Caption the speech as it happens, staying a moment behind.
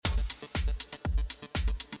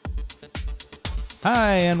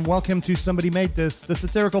Hi, and welcome to Somebody Made This, the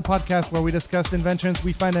satirical podcast where we discuss inventions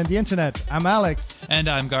we find on the internet. I'm Alex. And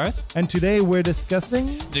I'm Garth. And today we're discussing...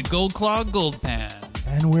 the Gold Claw Gold Pan.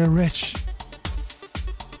 And we're rich.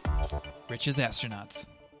 Rich as astronauts.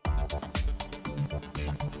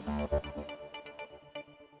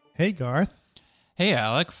 Hey, Garth. Hey,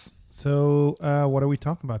 Alex. So, what are we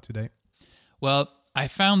talking about today? Well, I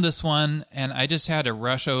found this one, and I just had to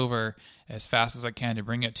rush over as fast as I can to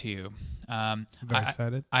bring it to you. Very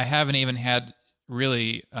excited. I haven't even had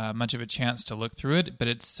really much of a chance to look through it, but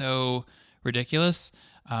it's so ridiculous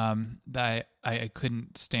that I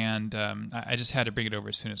couldn't stand. I just had to bring it over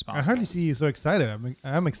as soon as possible. I hardly see you so excited.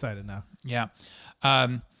 I'm excited now. Yeah.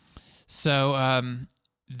 So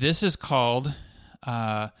this is called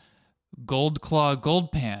Gold Claw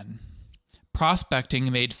Gold Pan. Prospecting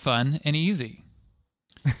made fun and easy.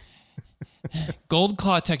 Gold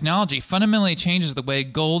Claw technology fundamentally changes the way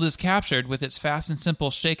gold is captured with its fast and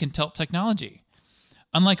simple shake and tilt technology.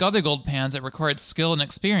 Unlike other gold pans that required skill and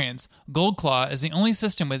experience, Gold Claw is the only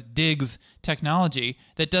system with DIGS technology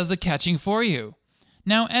that does the catching for you.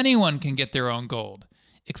 Now anyone can get their own gold.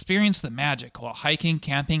 Experience the magic while hiking,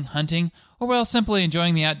 camping, hunting, or while simply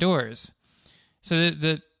enjoying the outdoors. So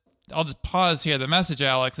I'll just pause here. The message,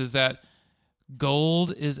 Alex, is that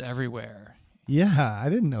gold is everywhere. Yeah, I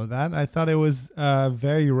didn't know that. I thought it was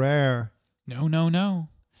very rare. No.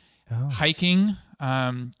 Oh. Hiking,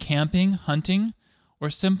 camping, hunting, or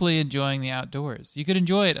simply enjoying the outdoors. You could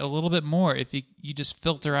enjoy it a little bit more if you just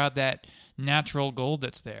filter out that natural gold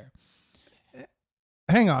that's there.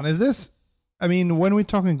 Hang on, is this... I mean, when we're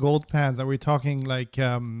talking gold pans, are we talking like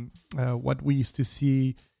what we used to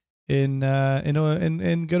see in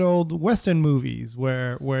good old Western movies,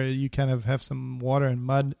 where you kind of have some water and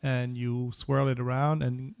mud and you swirl it around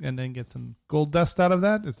and then get some gold dust out of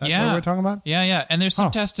that? Is that what we're talking about? Yeah. And there's some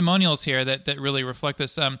testimonials here that really reflect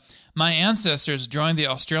this. My ancestors joined the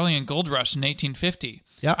Australian gold rush in 1850.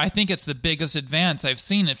 Yeah, I think it's the biggest advance I've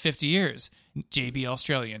seen in 50 years. JB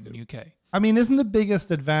Australian, UK. I mean, isn't the biggest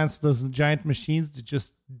advance those giant machines to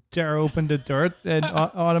just tear open the dirt and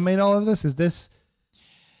automate all of this? Is this...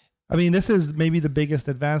 I mean, this is maybe the biggest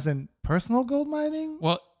advance in personal gold mining?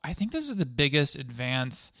 Well, I think this is the biggest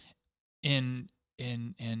advance in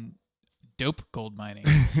dope gold mining.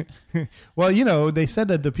 Well, you know, they said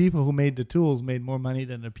that the people who made the tools made more money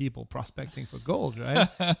than the people prospecting for gold, right?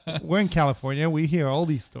 We're in California. We hear all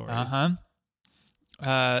these stories.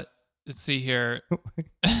 Let's see here.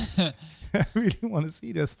 I really want to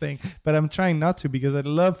see this thing, but I'm trying not to because I'd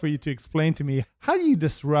love for you to explain to me how you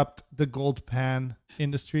disrupt the gold pan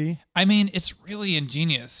industry. I mean, it's really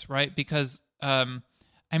ingenious, right? Because,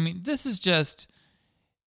 this is just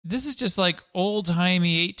like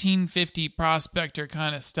old-timey 1850 prospector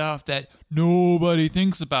kind of stuff that nobody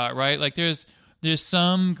thinks about, right? Like there's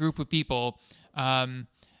some group of people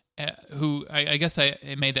who I guess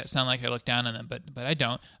it made that sound like I look down on them, but I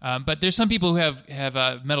don't. But there's some people who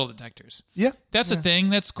have metal detectors. Yeah, that's a thing.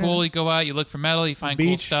 That's cool. Yeah. You go out, you look for metal, you find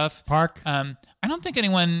cool stuff. Park. I don't think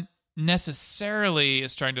anyone necessarily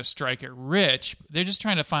is trying to strike it rich. They're just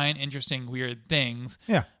trying to find interesting, weird things.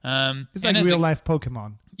 Yeah. It's like real life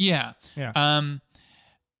Pokemon. Yeah. Yeah.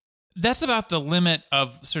 That's about the limit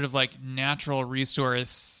of sort of like natural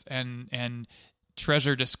resource and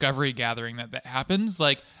treasure discovery gathering that happens.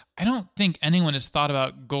 Like, I don't think anyone has thought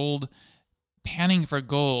about gold, panning for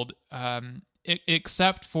gold,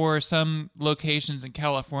 except for some locations in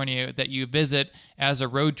California that you visit as a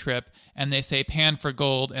road trip, and they say pan for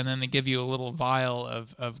gold, and then they give you a little vial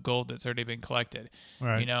of gold that's already been collected.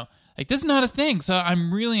 Right. You know, like this is not a thing. So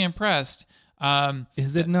I'm really impressed.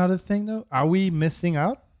 Is it not a thing though? Are we missing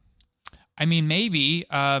out? I mean, maybe.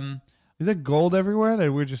 Is it gold everywhere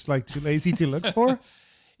that we're just like too lazy to look for?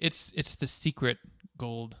 It's the secret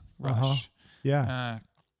gold rush. Yeah.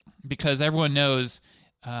 Because everyone knows,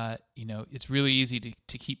 it's really easy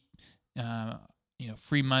to keep,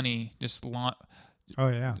 free money just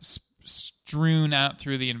strewn out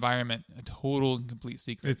through the environment. A total and complete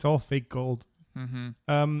secret. It's all fake gold.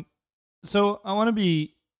 Mm-hmm. So I want to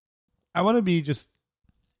be just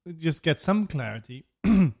get some clarity.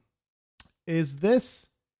 Is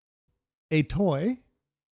this a toy?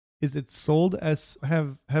 Is it sold as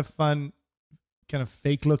have fun, kind of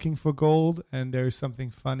fake looking for gold, and there's something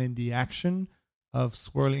fun in the action of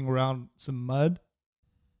swirling around some mud,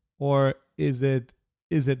 or is it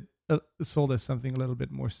sold as something a little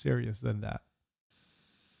bit more serious than that?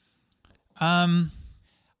 I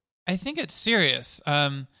think it's serious.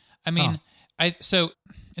 So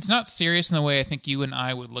it's not serious in the way I think you and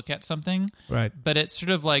I would look at something, right? But it's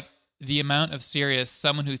sort of like the amount of serious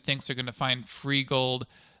someone who thinks they're going to find free gold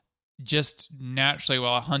just naturally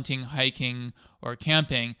while hunting, hiking, or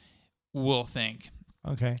camping will think.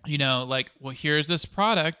 Okay. Like, well, here's this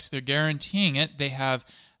product. They're guaranteeing it. They have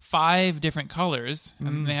 5 different colors.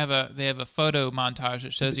 And they have a photo montage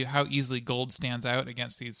that shows you how easily gold stands out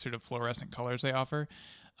against these sort of fluorescent colors they offer.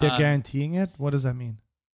 They're guaranteeing it? What does that mean?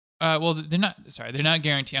 Well, they're not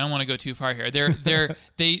guaranteeing. I don't want to go too far here.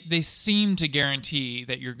 They seem to guarantee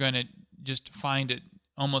that you're going to just find it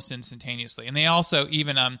almost instantaneously. And they also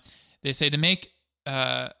even they say to make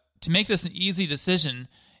this an easy decision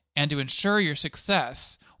and to ensure your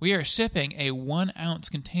success, we are shipping a 1-ounce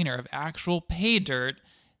container of actual pay dirt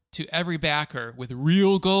to every backer with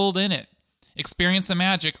real gold in it. Experience the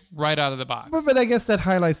magic right out of the box. But I guess that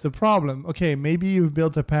highlights the problem. Okay, maybe you've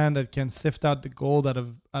built a pan that can sift out the gold out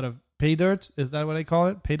of pay dirt. Is that what I call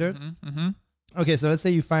it? Pay dirt? Mm-hmm. Okay, so let's say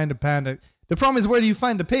you find a pan that... The problem is, where do you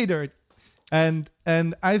find the pay dirt? And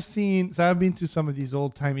I've been to some of these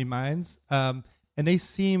old-timey mines, and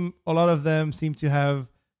a lot of them seem to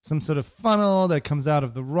have some sort of funnel that comes out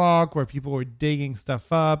of the rock where people were digging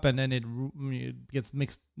stuff up, and then it gets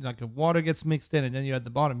mixed, like the water gets mixed in, and then you're at the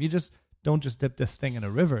bottom. You just don't just dip this thing in a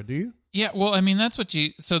river, do you? Yeah, well, I mean, that's what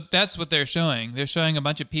they're showing. They're showing a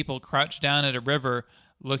bunch of people crouched down at a river,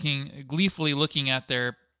 gleefully looking at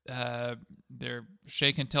their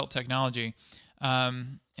shake and tilt technology,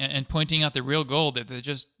 and pointing out the real gold that they're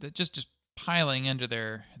just piling into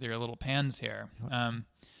their little pans here.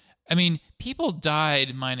 I mean, people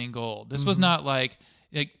died mining gold. This was not like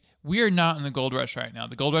we are not in the gold rush right now.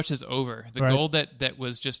 The gold rush is over. The gold that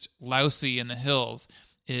was just lousy in the hills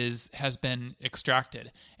has been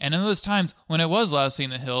extracted. And in those times when it was lousy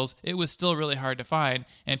in the hills, it was still really hard to find,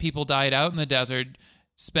 and people died out in the desert,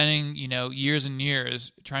 spending years and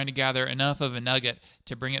years trying to gather enough of a nugget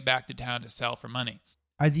to bring it back to town to sell for money.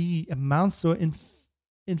 Are the amounts so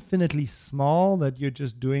infinitely small that you're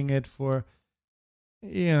just doing it for,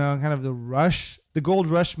 kind of the rush? The gold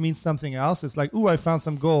rush means something else. It's like, ooh, I found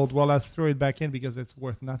some gold. Well, let's throw it back in because it's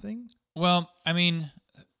worth nothing. Well, I mean,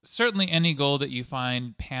 certainly any gold that you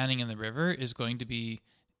find panning in the river is going to be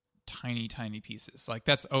tiny, tiny pieces. Like,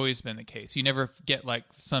 that's always been the case. You never get like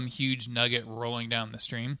some huge nugget rolling down the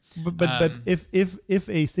stream. But if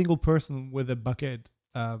a single person with a bucket,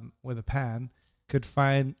 with a pan, could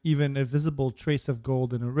find even a visible trace of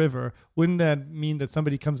gold in a river, wouldn't that mean that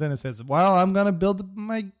somebody comes in and says, well, I'm going to build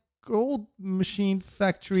my gold machine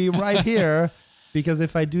factory right here because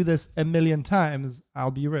if I do this 1,000,000 times,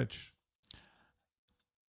 I'll be rich?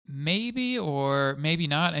 Maybe or maybe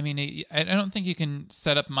not. I mean, I don't think you can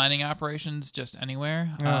set up mining operations just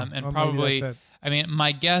anywhere. And probably, I mean,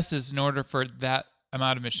 my guess is in order for that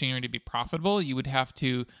amount of machinery to be profitable, you would have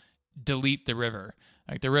to delete the river.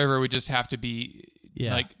 Like, the river would just have to be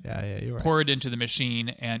you're poured into the machine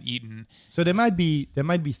and eaten. So there might be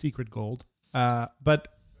secret gold. But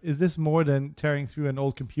is this more than tearing through an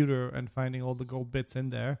old computer and finding all the gold bits in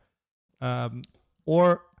there?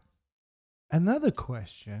 Or another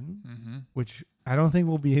question, which I don't think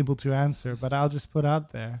we'll be able to answer, but I'll just put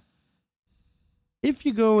out there. If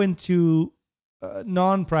you go into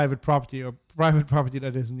non-private property or private property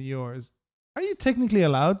that isn't yours, are you technically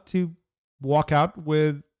allowed to walk out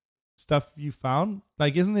with stuff you found?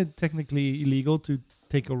 Like, isn't it technically illegal to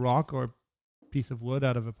take a rock or a piece of wood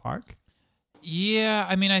out of a park? Yeah,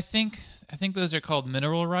 I mean, I think those are called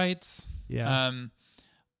mineral rights. Yeah.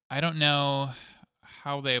 I don't know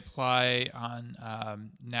how they apply on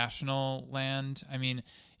national land. I mean,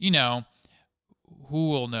 who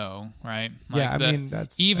will know, right? Like, yeah, I mean,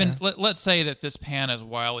 that's... Even, let's say that this pan is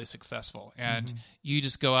wildly successful, and you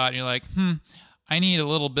just go out and you're like, I need a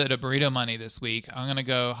little bit of burrito money this week. I'm going to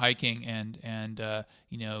go hiking and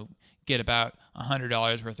get about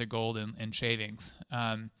 $100 worth of gold in shavings.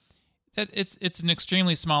 It's an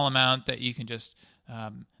extremely small amount that you can just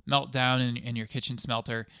melt down in your kitchen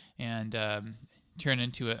smelter and turn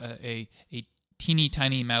into a teeny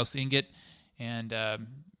tiny mouse ingot and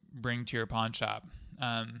bring to your pawn shop.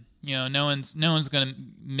 No one's going to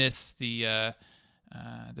miss the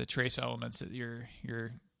trace elements that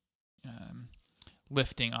you're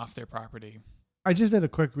lifting off their property. I just did a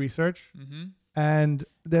quick research, and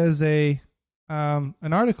there's an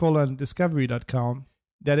article on discovery.com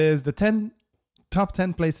that is the top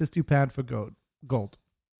 10 places to pan for gold.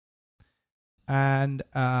 And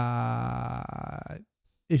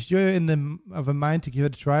if you're of a mind to give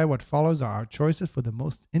it a try, what follows are our choices for the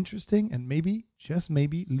most interesting and maybe, just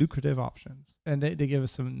maybe, lucrative options. And they give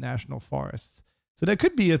us some national forests. So there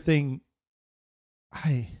could be a thing.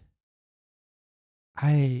 I'm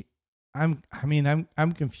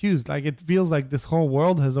confused. Like, it feels like this whole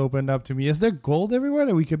world has opened up to me. Is there gold everywhere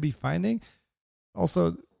that we could be finding?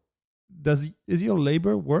 Also, is your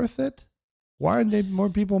labor worth it? Why aren't there more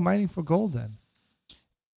people mining for gold then?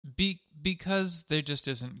 Because there just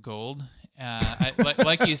isn't gold.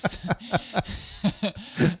 Like you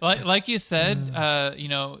like you said,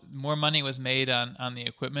 more money was made on the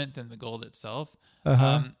equipment than the gold itself.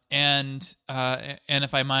 Uh-huh. And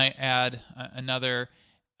if I might add another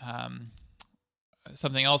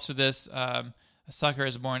something else to this, a sucker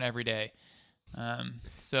is born every day.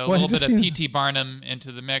 So a little bit of P.T. Barnum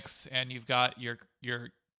into the mix, and you've got your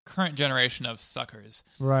current generation of suckers.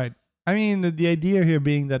 Right. I mean, the idea here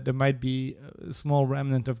being that there might be a small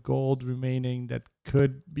remnant of gold remaining that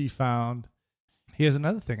could be found. Here's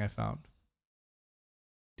another thing I found.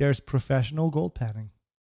 There's professional gold panning.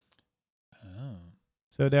 Oh.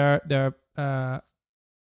 So there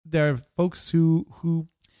are folks who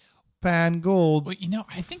pan gold. Well,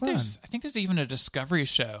 I think there's even a Discovery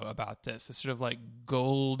show about this. It's sort of like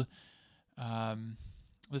gold.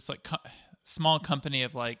 This like small company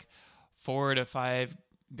of like 4 to 5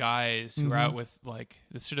 guys who are out with like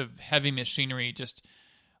this sort of heavy machinery, just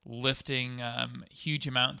lifting huge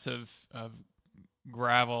amounts of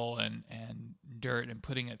gravel and dirt and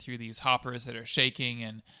putting it through these hoppers that are shaking.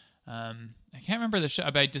 And I can't remember the show,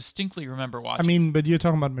 but I distinctly remember watching. I mean, but you're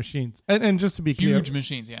talking about machines, and just to be clear, huge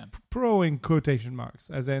machines, yeah. Pro in quotation marks,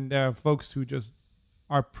 as in there are folks who just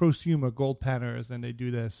are prosumer gold panners, and they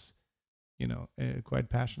do this, quite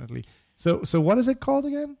passionately. So what is it called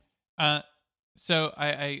again? So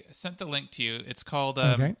I sent the link to you. It's called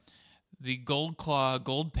the Gold Claw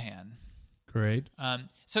Gold Pan. Great.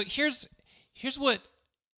 So here's what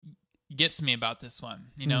gets me about this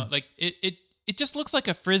one. Like it just looks like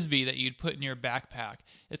a Frisbee that you'd put in your backpack.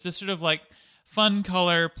 It's this sort of like fun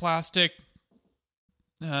color plastic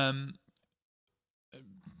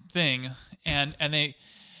thing, and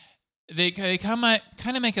they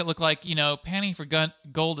kind of make it look like panning for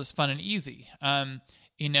gold is fun and easy.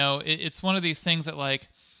 It's one of these things that like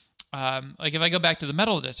if I go back to the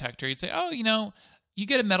metal detector, you'd say, you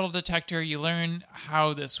get a metal detector, you learn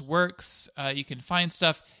how this works, you can find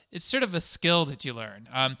stuff. It's sort of a skill that you learn.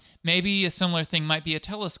 Maybe a similar thing might be a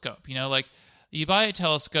telescope. Like you buy a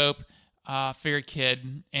telescope for your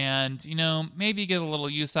kid, and maybe you get a little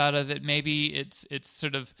use out of it. Maybe it's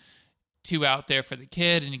sort of too out there for the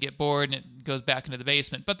kid, and you get bored, and it goes back into the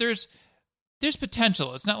basement. But there's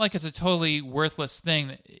potential. It's not like it's a totally worthless thing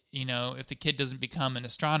that, if the kid doesn't become an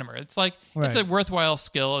astronomer. It's like It's a worthwhile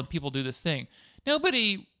skill, and people do this thing.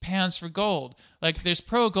 Nobody pans for gold. Like there's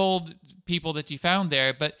pro gold people that you found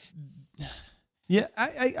there, but yeah,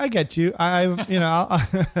 I get you. I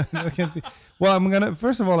can see. Well,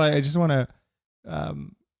 first of all, I just want to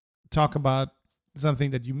talk about something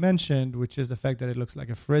that you mentioned, which is the fact that it looks like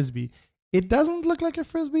a Frisbee. It doesn't look like a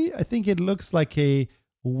Frisbee. I think it looks like a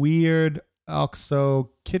weird OXO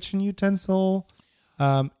kitchen utensil.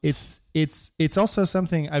 It's also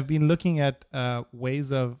something I've been looking at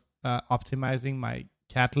ways of optimizing my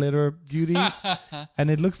cat litter duties,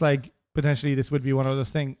 and it looks like potentially this would be one of those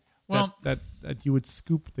things that you would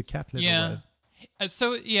scoop the cat litter with.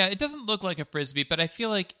 So it doesn't look like a Frisbee, but I feel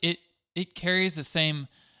like it carries the same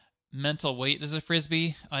mental weight as a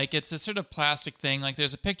Frisbee. Like it's a sort of plastic thing. Like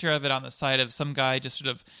there's a picture of it on the side of some guy just sort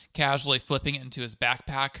of casually flipping it into his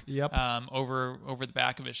backpack. Yep. Over the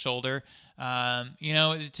back of his shoulder.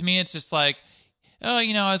 To me it's just like,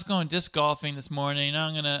 I was going disc golfing this morning.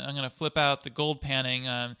 I'm gonna flip out the gold panning.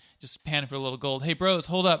 Just pan for a little gold. Hey bros,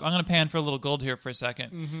 hold up! I'm gonna pan for a little gold here for a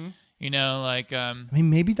second. Mm-hmm. I mean,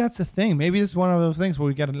 maybe that's the thing. Maybe it's one of those things where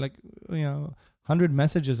we get 100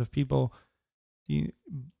 messages of people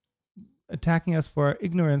attacking us for our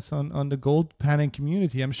ignorance on the gold panning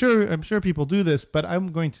community. I'm sure people do this, but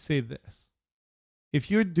I'm going to say this: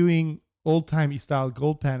 if you're doing old-timey style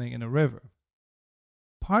gold panning in a river,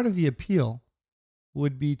 part of the appeal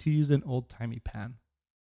would be to use an old-timey pan.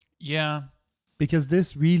 Yeah. Because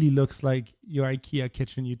this really looks like your IKEA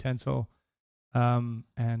kitchen utensil.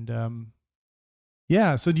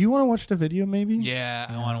 Yeah, so do you want to watch the video maybe? Yeah,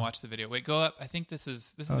 I want to watch the video. Wait, go up. I think this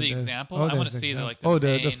is the example. I want to see the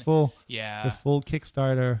full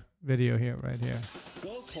Kickstarter video right here.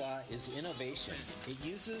 Gold Claw is innovation. It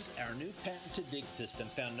uses our new patented dig system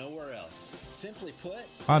found nowhere else. Simply put,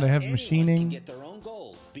 they have anyone machining. Can get their own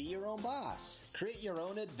gold. Be your own boss. Create your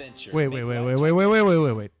own adventure. Wait.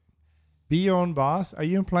 Be your own boss? Are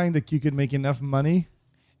you implying that you could make enough money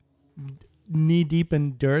knee deep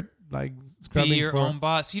in dirt, like scrubbing be your own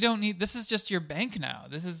boss? You don't need. This is just your bank now.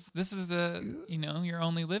 This is the your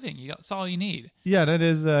only living. That's all you need. Yeah, that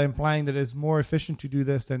is implying that it's more efficient to do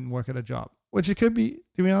this than work at a job, which it could be.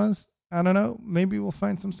 To be honest, I don't know. Maybe we'll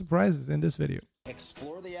find some surprises in this video.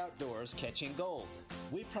 Explore the outdoors catching gold.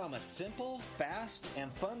 We promise simple, fast,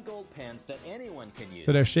 and fun gold pans that anyone can use.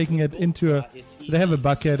 So they're shaking it into a. So they have a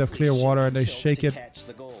bucket of clear water and they shake it. Catch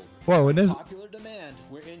the gold. Whoa! And there's Popular demand,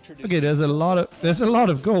 we're introducing okay. There's a lot of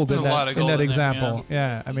gold in There's a lot that of gold in there, example.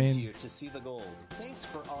 Yeah, I mean, easier to see the gold. Thanks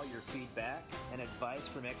for all your feedback and advice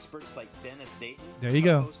from experts like Dennis Dayton. There you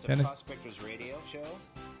go, host of Dennis. Prospectors Radio Show.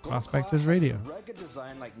 Prospectors Gold Claw Radio. has a rugged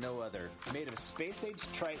design like no other, made of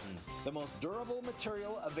space-age Triton, the most durable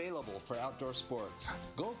material available for outdoor sports.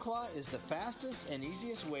 Gold Claw is the fastest and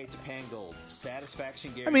easiest way to pan gold.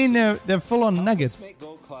 Satisfaction guarantee. I mean, they're full on Help us nuggets. make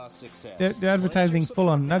Gold Claw a success. They're advertising Pledge your full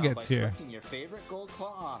on support now nuggets by here. selecting your favorite Gold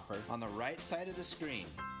Claw offer on the right side of the screen.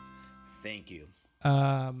 Thank you.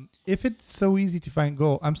 If it's so easy to find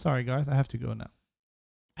gold, I'm sorry, Garth. I have to go now.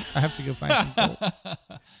 I have to go find some gold.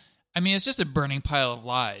 I mean, it's just a burning pile of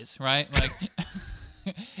lies, right? Like,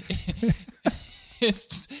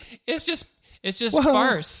 it's just Well,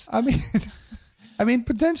 farce. I mean,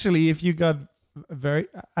 potentially, if you got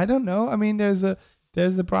I don't know. I mean, there's a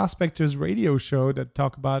Prospectors Radio show that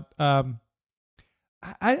talk about. Okay.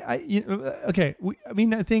 I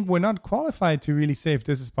think we're not qualified to really say if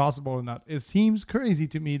this is possible or not. It seems crazy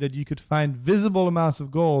to me that you could find visible amounts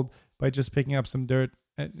of gold by just picking up some dirt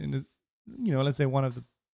in, let's say one of the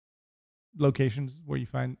locations where you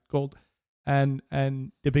find gold, and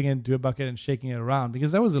dipping it into a bucket and shaking it around,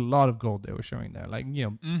 because there was a lot of gold they were showing there, like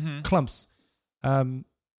clumps. We're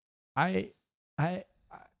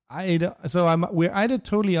either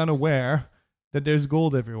totally unaware that there's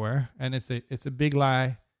gold everywhere, and it's a big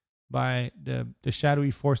lie by the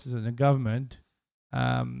shadowy forces in the government,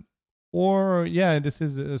 or this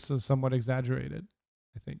is somewhat exaggerated,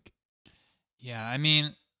 I think. Yeah, I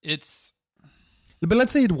mean, it's. But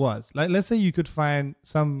let's say it was. Let's say you could find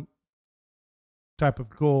some type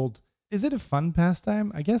of gold. Is it a fun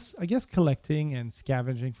pastime? I guess collecting and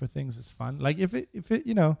scavenging for things is fun. Like if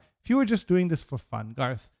you were just doing this for fun,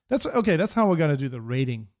 Garth. That's okay. That's how we're gonna do the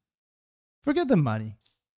rating. Forget the money.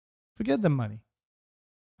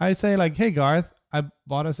 I say like, hey Garth, I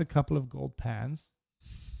bought us a couple of gold pans.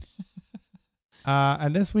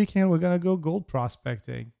 And this weekend we're gonna go gold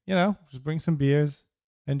prospecting. Just bring some beers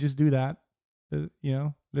and just do that.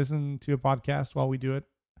 Listen to a podcast while we do it.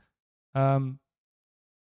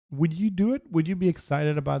 Would you do it? Would you be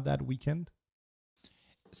excited about that weekend?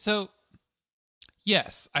 So,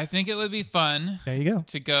 yes, I think it would be fun. There you go.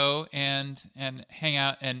 To go and hang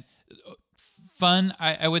out and fun.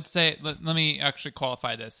 I would say. Let me actually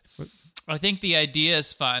qualify this. What? I think the idea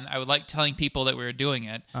is fun. I would like telling people that we were doing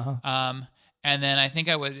it. Uh-huh. And then I think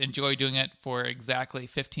I would enjoy doing it for exactly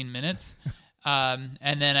 15 minutes.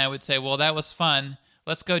 And then I would say, well, that was fun.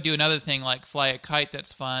 Let's go do another thing like fly a kite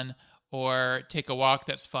that's fun, or take a walk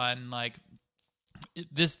that's fun. Like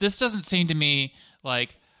this doesn't seem to me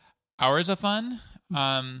like hours of fun.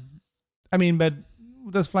 I mean, but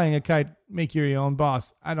does flying a kite make you your own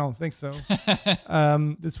boss? I don't think so.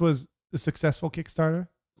 This was a successful Kickstarter.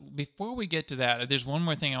 Before we get to that, there's one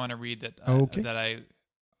more thing I want to read that Okay. that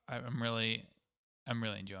I'm really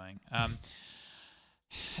enjoying.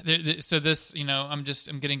 So this, I'm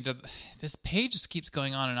getting to this page just keeps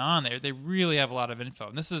going on and on. They really have a lot of info,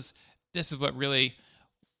 and this is what really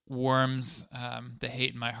warms the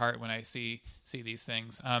hate in my heart when I see these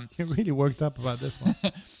things. You're really worked up about this one.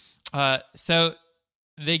 So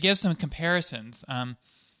they give some comparisons.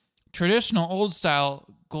 Traditional old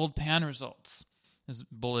style gold pan results. This is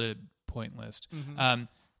bulleted point list. Mm-hmm.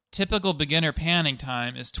 Typical beginner panning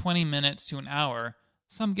time is 20 minutes to an hour.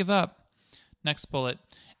 Some give up. Next bullet.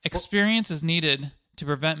 Experience is needed to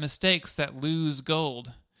prevent mistakes that lose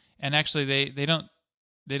gold. And actually, they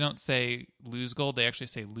don't say lose gold. They actually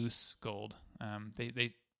say loose gold. I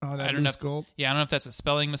don't know. Gold. Yeah, I don't know if that's a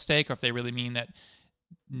spelling mistake or if they really mean that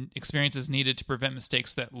experience is needed to prevent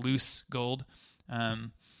mistakes that loose gold.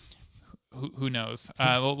 Who knows?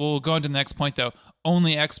 We'll go on to the next point though.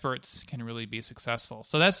 Only experts can really be successful.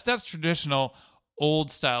 So that's traditional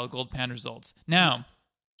old style gold pan results. Now,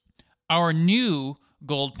 our new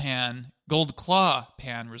gold claw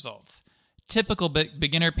pan results. Typical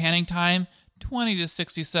beginner panning time, 20 to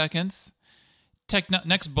 60 seconds.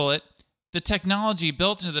 Next bullet. The technology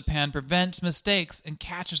built into the pan prevents mistakes and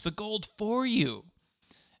catches the gold for you.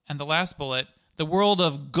 And the last bullet. The world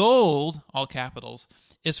of gold, all capitals,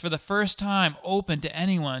 is for the first time open to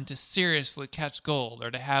anyone to seriously catch gold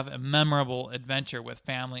or to have a memorable adventure with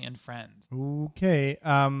family and friends. Okay.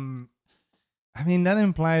 I mean, that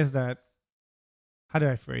implies that. How do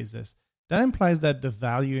I phrase this? That implies that the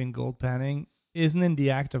value in gold panning isn't in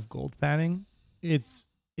the act of gold panning. It's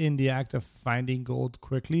in the act of finding gold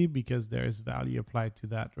quickly because there is value applied to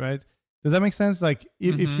that, right? Does that make sense? Like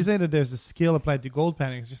if you say that there's a skill applied to gold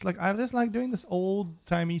panning, it's just like I just like doing this old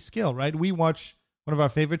timey skill, right? We watch one of our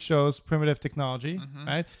favorite shows, Primitive Technology,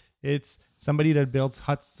 right? It's somebody that builds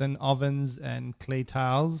huts and ovens and clay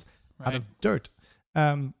tiles out of dirt.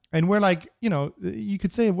 And we're like, you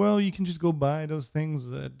could say, well, you can just go buy those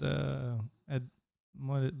things at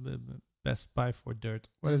Best Buy for dirt.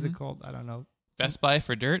 What is it called? I don't know. Best Buy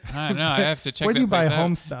for dirt? I don't know. I have to check. Where do you buy out.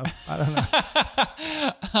 home stuff? I don't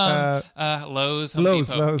know. Lowe's. Home Lowe's.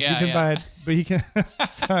 Depot. You can buy it, but you can.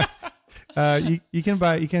 Sorry. You can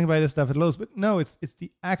buy this stuff at Lowe's, but no, it's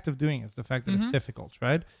the act of doing it. It's the fact that it's difficult,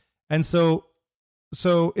 right? And so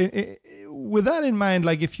with that in mind,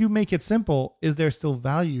 like if you make it simple, is there still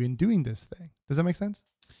value in doing this thing? Does that make sense?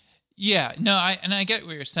 Yeah. No. I get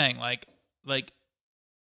what you're saying. Like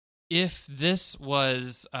if this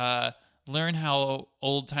was learn how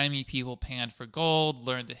old-timey people panned for gold,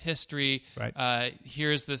 learn the history. Right.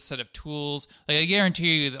 Here's this set of tools. Like I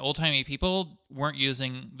guarantee you the old-timey people weren't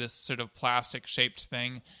using this sort of plastic-shaped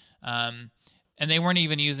thing. And they weren't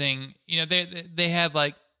even using, they had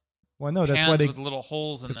like well, no, pans with little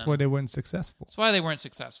holes in them. That's why they weren't successful. That's why they weren't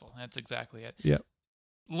successful. That's exactly it. Yeah.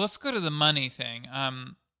 Let's go to the money thing.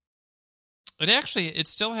 It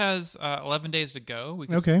still has 11 days to go.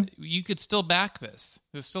 You could still back this.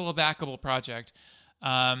 It's still a backable project. They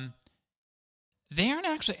aren't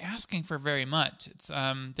actually asking for very much. It's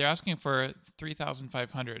they're asking for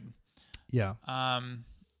 $3,500. Yeah.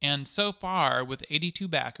 And so far, with 82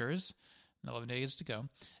 backers, and 11 days to go,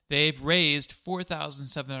 they've raised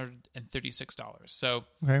 $4,736. So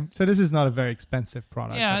so this is not a very expensive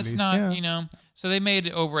product. Yeah, it's not. So they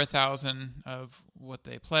made over $1,000 of what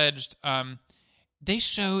they pledged. They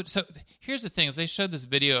showed. So here's the thing: is they showed this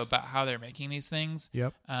video about how they're making these things.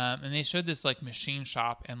 Yep. And they showed this like machine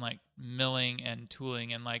shop and like milling and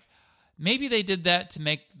tooling and like maybe they did that to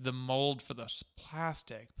make the mold for the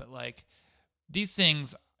plastic, but like these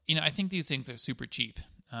things, I think these things are super cheap.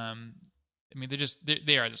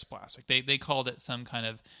 They are just plastic. They called it some kind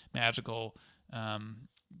of magical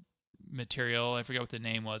material. I forget what the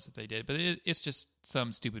name was that they did, but it's just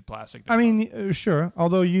some stupid plastic. Sure.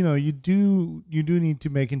 Although you do need to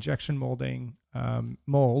make injection molding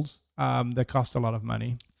molds that cost a lot of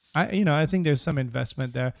money. I think there's some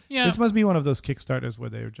investment there. Yeah. This must be one of those Kickstarters where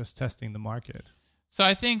they're just testing the market. So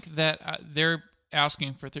I think that they're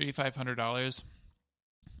asking for $3,500.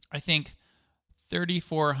 I think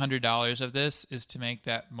 $3,400 of this is to make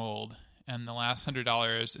that mold, and the last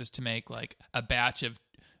 $100 is to make like a batch of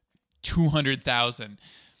 200,000.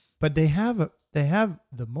 But they have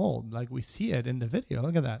the mold, like we see it in the video.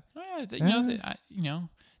 Look at that. They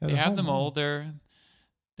have the mold. They're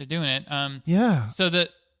doing it. Yeah. So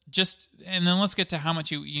and then let's get to how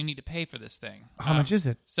much you need to pay for this thing. How much is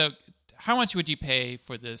it? So how much would you pay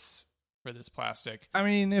for this plastic? I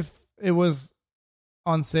mean, if it was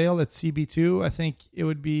on sale at CB2, I think it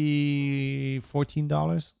would be $14.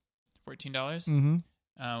 $14? Mm-hmm.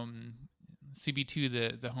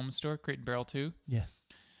 CB2, the home store, Crate and Barrel 2? Yes.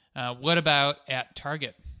 What about at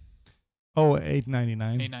Target? Oh,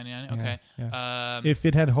 $8.99. $8.99, okay. Yeah. If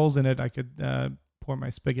it had holes in it, I could pour my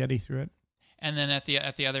spaghetti through it. And then at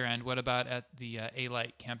the other end, what about at the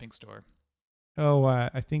A-Light camping store? Oh,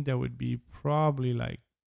 I think that would be probably like,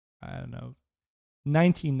 I don't know,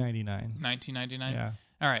 $19.99. $19.99? Yeah.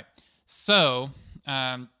 All right. So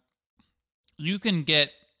you can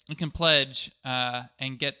pledge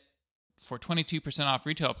and get for 22% off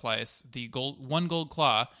retail price the one gold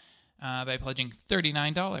claw by pledging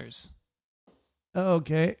 $39.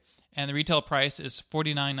 Okay. And the retail price is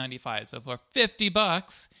 $49.95. So for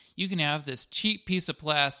 $50, you can have this cheap piece of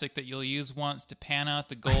plastic that you'll use once to pan out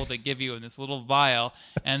the gold they give you in this little vial,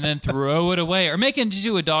 and then throw it away or make it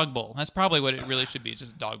into a dog bowl. That's probably what it really should be,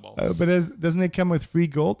 just a dog bowl. But doesn't it come with free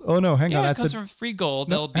gold? Oh no, hang on. Yeah, it comes with free gold.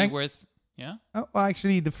 No, They'll be worth. Yeah. Oh, well,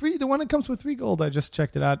 actually, the one that comes with free gold, I just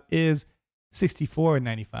checked it out, is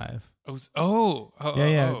 $64.95.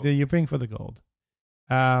 Yeah. You're paying for the gold.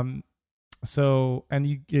 So, and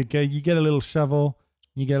you get a little shovel,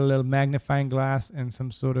 you get a little magnifying glass, and some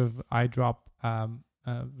sort of eye drop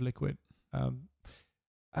liquid.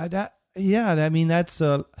 That's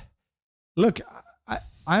look.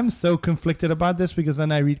 I'm so conflicted about this because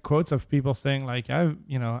then I read quotes of people saying like,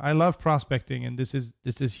 I love prospecting and this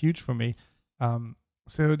is huge for me.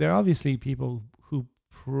 So there are obviously people who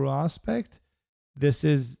prospect. This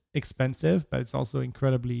is expensive, but it's also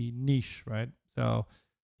incredibly niche, right? So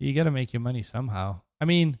you got to make your money somehow. I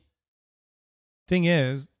mean, thing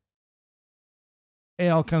is, it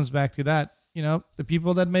all comes back to that. The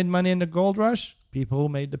people that made money in the gold rush, people who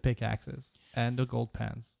made the pickaxes and the gold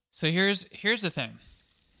pans. So here's the thing.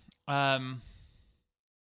 I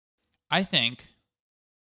think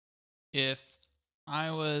if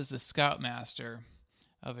I was the scoutmaster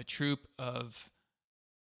of a troop of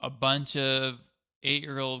a bunch of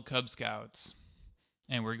 8-year-old Cub Scouts,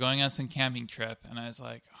 and we're going on some camping trip, and I was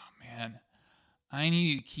like, oh man, I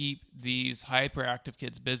need to keep these hyperactive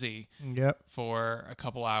kids busy for a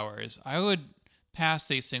couple hours. I would pass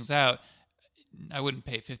these things out. I wouldn't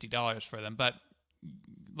pay $50 for them, but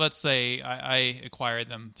let's say I acquired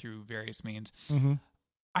them through various means. Mm-hmm.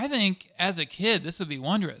 I think as a kid, this would be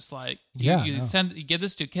wondrous. Like you give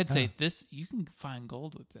this to a kid, say this, you can find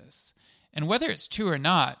gold with this. And whether it's true or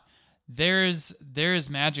not, there's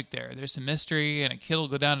magic there. There's some mystery, and a kid will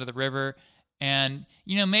go down to the river, and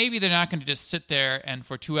maybe they're not going to just sit there and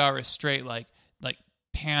for 2 hours straight like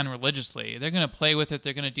pan religiously. They're going to play with it.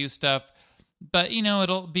 They're going to do stuff, but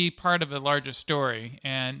it'll be part of a larger story.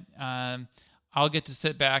 And I'll get to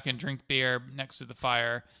sit back and drink beer next to the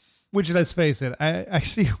fire. Which, let's face it, I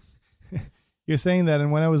actually, you're saying that, and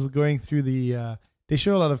when I was going through they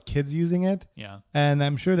show a lot of kids using it. Yeah. And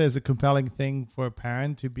I'm sure there's a compelling thing for a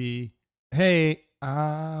parent to be, hey,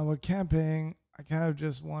 we're camping. I kind of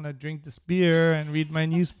just want to drink this beer and read my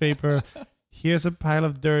newspaper. Here's a pile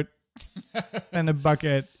of dirt and a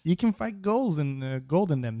bucket. You can find gold in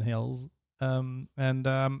them hills. I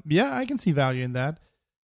can see value in that.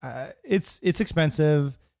 It's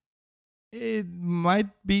expensive. It might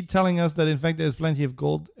be telling us that, in fact, there's plenty of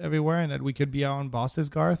gold everywhere and that we could be our own bosses,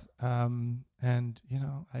 Garth. I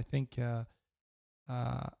think I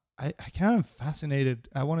kind of fascinated.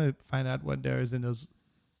 I want to find out what there is in those.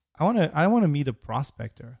 I want to meet a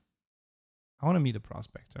prospector.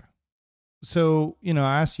 So,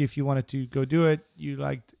 I asked you if you wanted to go do it. You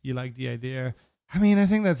liked the idea. I mean, I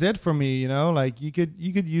think that's it for me, like you could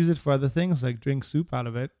use it for other things, like drink soup out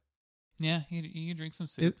of it. Yeah, you could drink some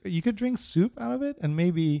soup. You could drink soup out of it and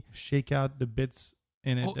maybe shake out the bits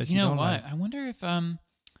in it that you don't like. I wonder if do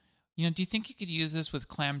you think you could use this with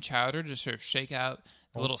clam chowder to sort of shake out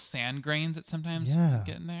the little sand grains that sometimes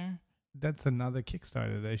get in there? That's another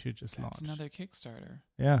Kickstarter they should just launch. That's another Kickstarter.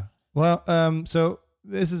 Yeah. Well, so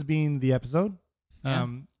this has been the episode. Yeah.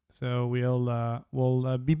 So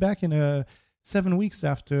we'll be back in 7 weeks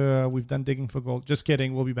after we've done digging for gold. Just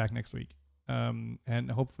kidding. We'll be back next week.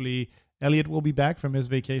 And hopefully Elliot will be back from his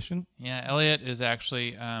vacation. Yeah, Elliot is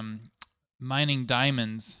actually mining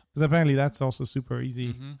diamonds. Because apparently that's also super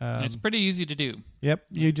easy. Mm-hmm. It's pretty easy to do. Yep.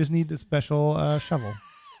 You just need the special shovel.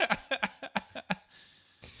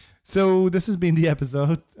 So this has been the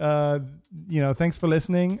episode. Thanks for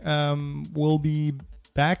listening. We'll be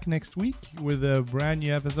back next week with a brand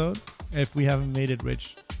new episode if we haven't made it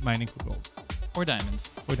rich mining for gold. Or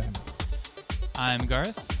diamonds. I'm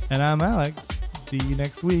Garth. And I'm Alex. See you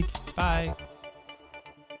next week. Bye.